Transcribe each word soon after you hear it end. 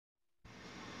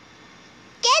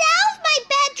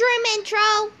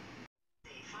intro.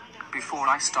 Before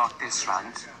I start this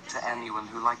rant, to anyone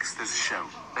who likes this show,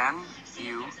 then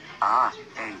you are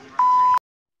a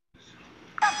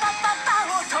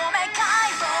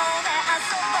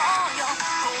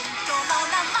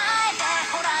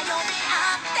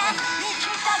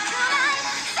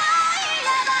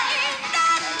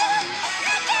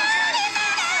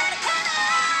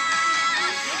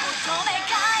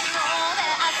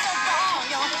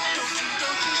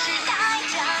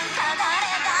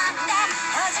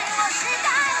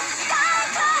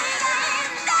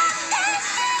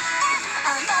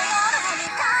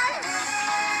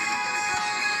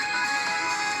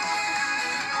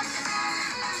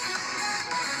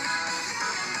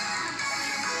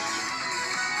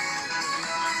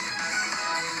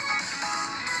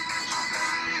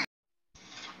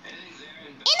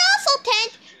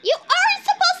You aren't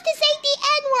supposed to say the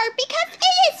N-word because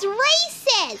it is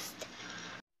racist.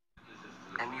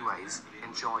 Anyways,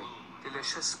 enjoy.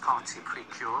 Delicious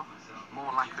PrettyCure.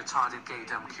 More like retarded gay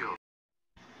dumb cure.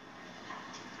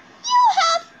 You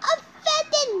have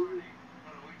offended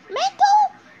mental,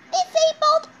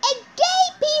 disabled, and gay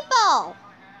people.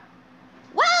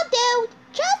 Wow, dude.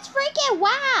 Just freaking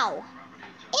wow.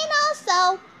 And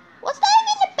also, was that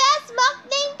even the best mock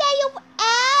name that you've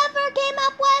ever came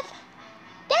up with?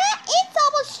 That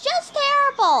insult was just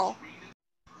terrible.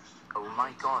 Oh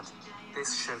my god,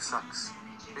 this show sucks.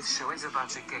 This show is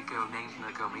about a gay girl named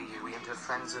Nagomi Yui and her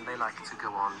friends, and they like to go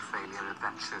on failure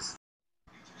adventures.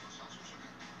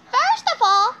 First of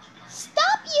all,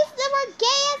 stop using the word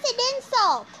gay as an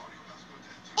insult.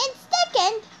 And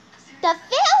second, the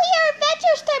failure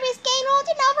adventures term is getting old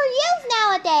and overused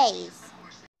nowadays.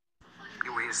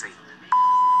 You easy.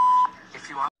 If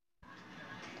you are...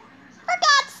 For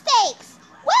God's sakes,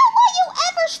 when will you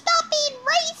ever stop being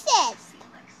racist?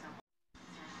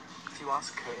 If you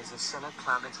ask her is the sun a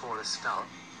planet or a star,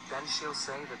 then she'll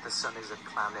say that the sun is a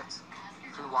planet.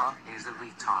 Fuwa is a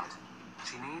retard.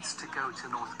 She needs to go to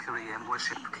North Korea and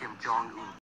worship Kim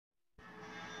Jong-un.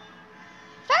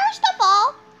 First of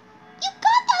all, you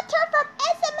got that term from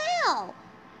SML.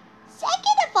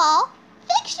 Second of all,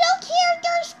 fictional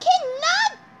characters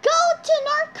cannot go to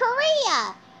North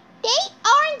Korea. They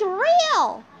aren't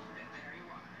real.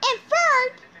 And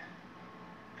third,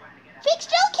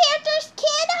 fictional characters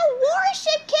cannot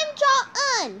worship Kim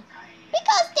Jong-un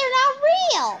because they're not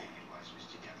real.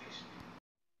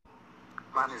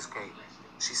 Ran is gay.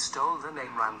 She stole the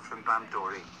name Ran from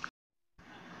Bandori.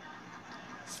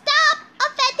 Stop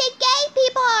offending gay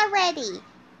people already.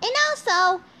 And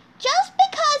also, just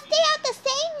because they have the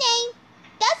same name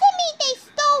doesn't mean they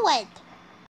stole it.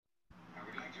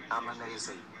 I'm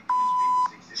amazing.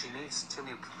 She needs to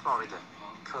nuke Florida.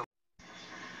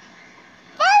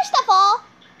 First of all,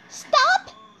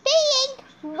 stop being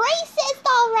racist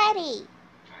already.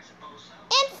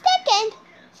 And second,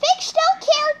 fictional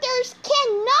characters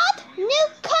cannot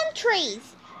nuke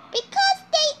countries because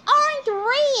they aren't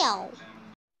real.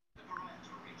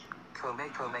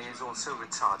 Kome is also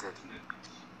retarded.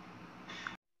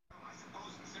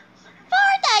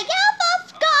 For the love of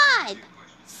God,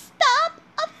 stop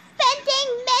offending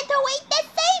mentally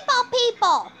disabled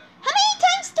people. How many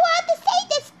times do I have to say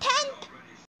this, 10th?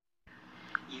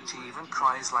 She even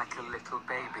cries like a little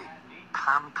baby.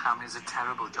 Pam is a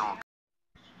terrible dog.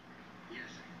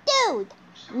 Dude,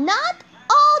 not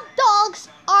all dogs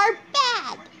are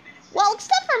bad. Well,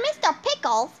 except for Mr.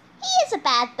 Pickles. He is a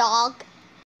bad dog.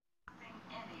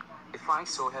 If I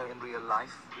saw her in real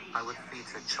life, I would feed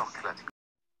her chocolate.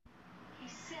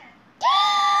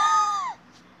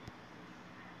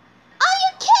 Are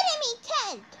you kidding me,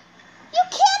 Tent? You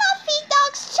cannot feed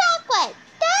dogs chocolate.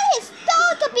 That is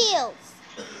dog abuse.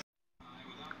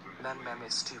 Mem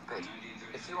is stupid.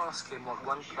 If you ask him what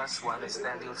 1 + 1 is,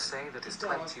 then he'll say that it's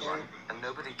 21, and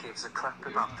nobody gives a crap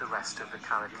about the rest of the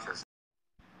characters.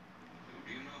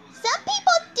 Some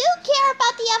people do care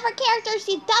about the other characters,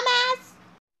 you dumbass.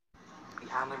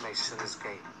 The animation is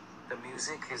gay. The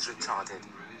music is retarded.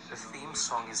 The theme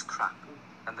song is crap.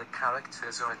 And the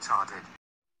characters are retarded.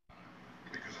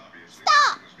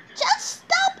 Stop! Just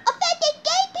stop offending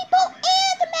gay people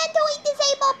and mentally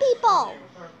disabled people.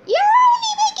 You're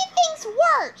only making things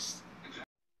worse.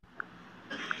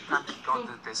 Thank God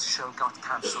that this show got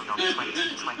cancelled on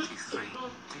 2023.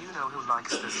 Do you know who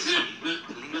likes this show?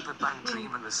 Leah the Band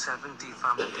Dream and the 7D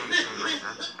Family Gay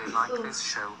Raver. They like this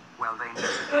show. Well, they need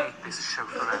to hate this show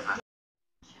forever.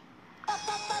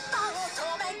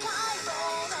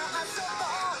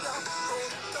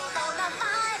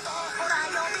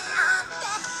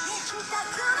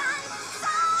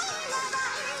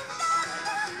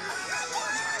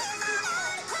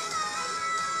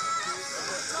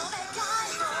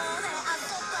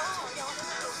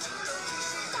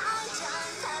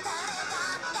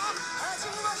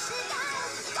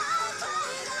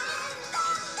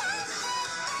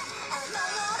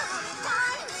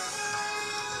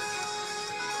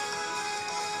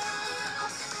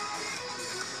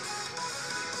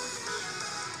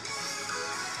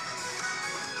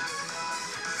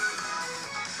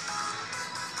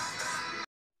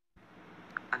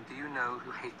 And do you know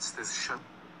who hates this show?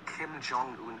 Kim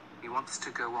Jong-un. He wants to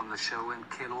go on the show and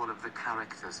kill all of the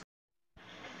characters.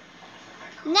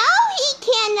 No, he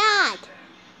cannot.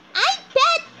 I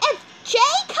bet if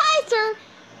Jay Kaiser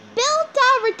built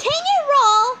a retaining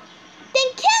wall,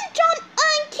 then Kim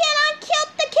Jong-un cannot kill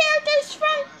the characters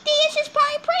from Delicious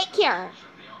Party PrettyCure.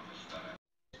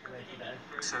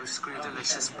 So screw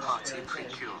Delicious Party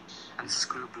PrettyCure, and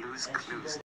screw Blue's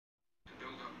Clues.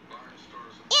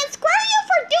 And screw you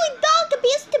for doing dog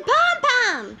abuse to Pom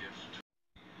Pom.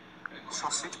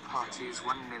 Sausage Party is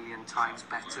 1,000,000 times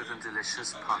better than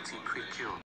Delicious Party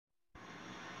PrettyCure.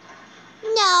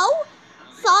 No,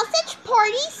 Sausage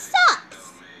Party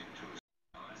sucks.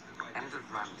 End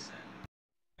of rant.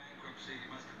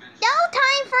 No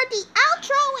time for the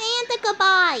outro and the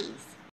goodbyes.